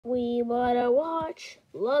We wanna watch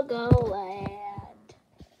logoLand.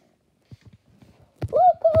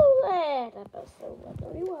 logoLand, episode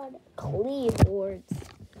 131. Clean hoards.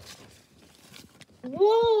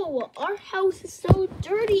 Whoa, our house is so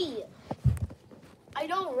dirty. I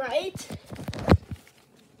know, right?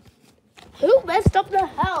 Who messed up the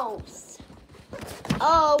house?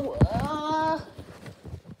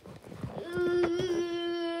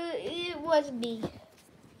 It was me.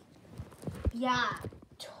 Yeah,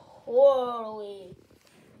 totally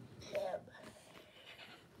him.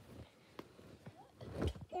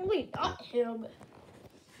 Only not him.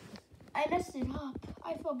 I messed it up.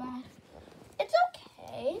 I feel bad. It's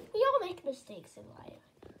okay. We all make mistakes in life.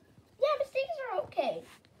 Yeah, mistakes are okay.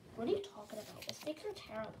 What are you talking about? Mistakes are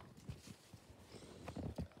terrible.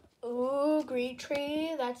 Ooh, green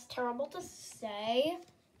tree. That's terrible to say.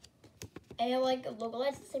 And like,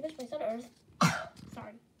 logoLand's the safest place on earth.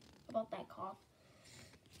 Sorry about that cough.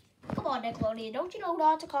 Come on, Nickelodeon. Don't you know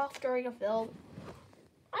not to cough during a film?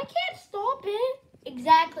 I can't stop it.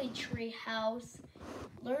 Exactly, Treehouse.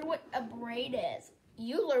 Learn what a brain is.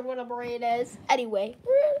 You learn what a brain is. Anyway,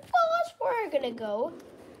 we're gonna go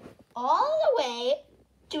all the way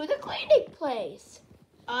to the cleaning place.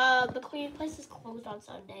 The cleaning place is closed on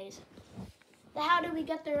Sundays. Now, how did we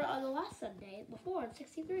get there on the last Sunday before in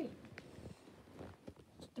 63?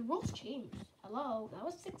 The rules changed. Hello, that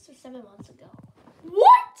was 6 or 7 months ago.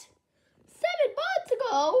 What? 7 months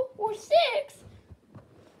ago? Or 6?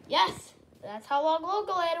 Yes, that's how long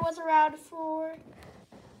logoLand was around for.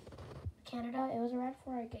 Canada, it was around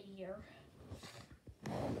for like a year.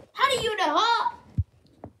 How do you know, huh?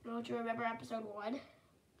 Don't you remember episode 1?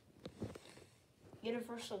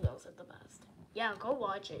 Universal knows it the best. Yeah, go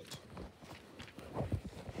watch it.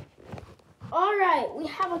 All right, we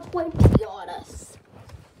have a 20 on us.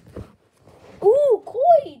 Ooh,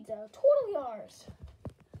 coins! Totally ours.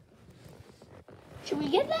 Should we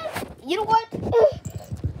get that? You know what?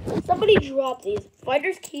 Somebody drop these.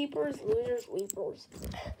 Finders, keepers, losers, weepers.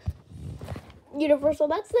 Universal,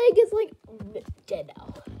 that thing is like dead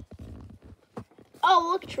now.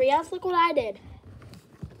 Oh, look, Treehouse, look what I did.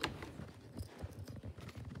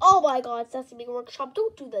 Oh my god, Sesame Workshop,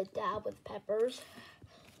 don't do the dab with peppers.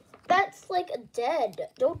 That's like dead.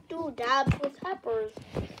 Don't do dabs with peppers.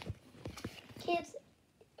 Kids,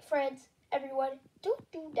 friends, everyone, don't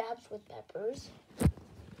do dabs with peppers.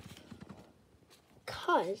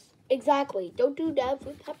 Exactly, don't do dabs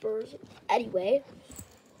with peppers. Anyway.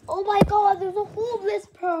 Oh my god, there's a homeless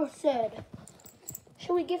person.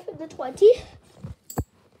 Should we give him the 20?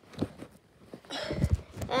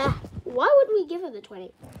 Why would we give him the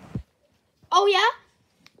 20? Oh yeah?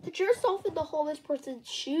 Put yourself in the homeless person's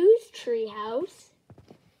shoes, Treehouse.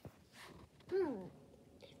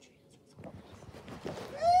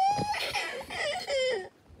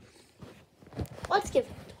 Let's give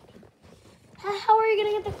him 20. How are you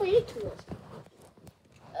going to get the cleaning tools?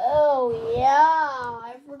 Oh, yeah.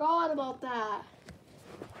 I forgot about that.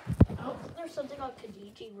 Oh, there's something on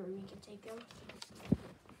Kijiji where we can take them.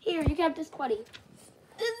 Here, you got this 20.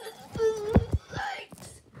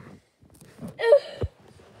 Thanks.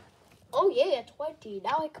 Oh, yeah, 20.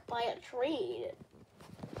 Now I can buy a trade.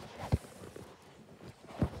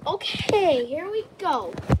 Okay, here we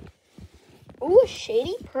go. Ooh, a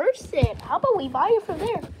shady person. How about we buy it from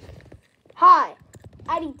there? Hi.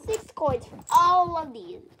 I need 6 coins for all of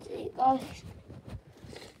these.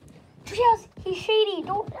 Treehouse, he's shady.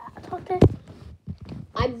 Don't talk to him.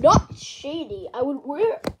 I'm not shady. I would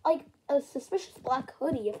wear like a suspicious black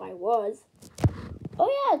hoodie if I was. Oh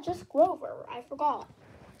yeah, just Grover. I forgot.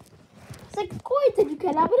 6 coins and you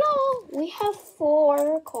can have it all. We have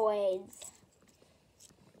 4 coins.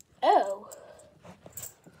 Oh.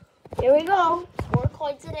 Here we go. 4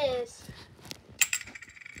 coins it is.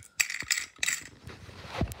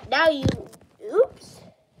 Now you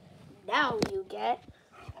get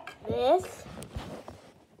this,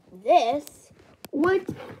 with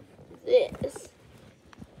this,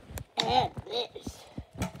 and this.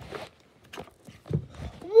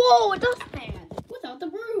 Whoa, a dustpan without the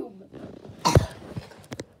broom.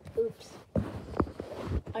 Oops.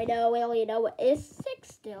 I know, we only know it's 6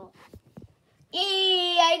 still.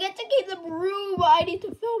 Yay, I get to keep the broom. I need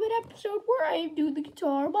to film an episode where I do the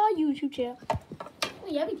guitar on my YouTube channel.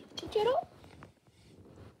 Wait, you have a YouTube channel?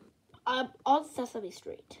 On Sesame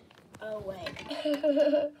Street. Oh, wait.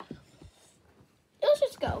 Let's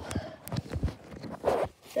just go.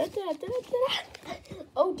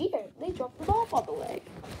 Oh, dear. They dropped the off on the way.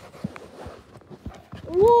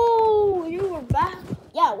 Whoa, you were back.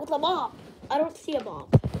 Yeah, with a mop. I don't see a mop.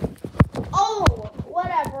 Oh,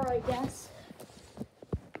 whatever, I guess.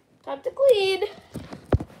 Time to clean.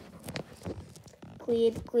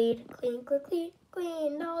 clean, clean, clean, clean, clean,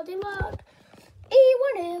 clean all day long.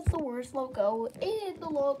 E1 is the worst logo in the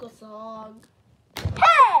logo song.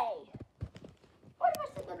 Hey! What am I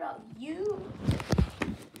singing about? You?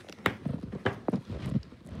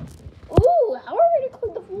 Ooh, how are we gonna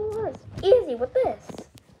clean the floors? Easy with this.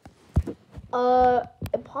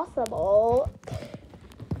 Impossible.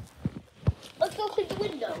 Let's go clean the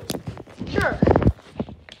windows. Sure.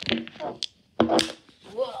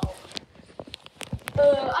 Whoa.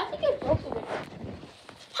 I think I broke the window.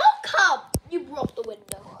 How come you broke the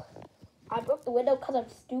window? I broke the window because I'm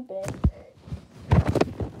stupid.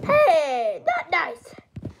 Hey, not nice.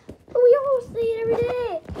 But we almost see it every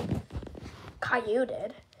day. Caillou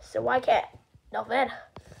did. So why can't Novan?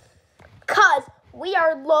 Because we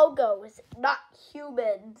are logos, not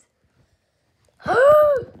humans.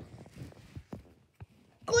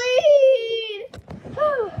 Clean!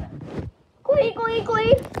 Clean, clean,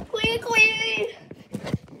 clean, clean, clean.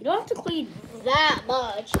 You don't have to clean that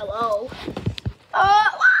much. Hello.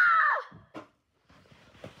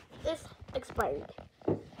 This expired.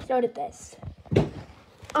 So did this.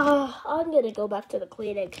 I'm gonna go back to the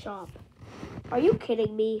cleaning shop. Are you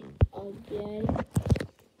kidding me? Again.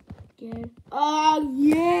 That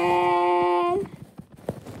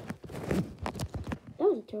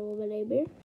was a terrible nightmare.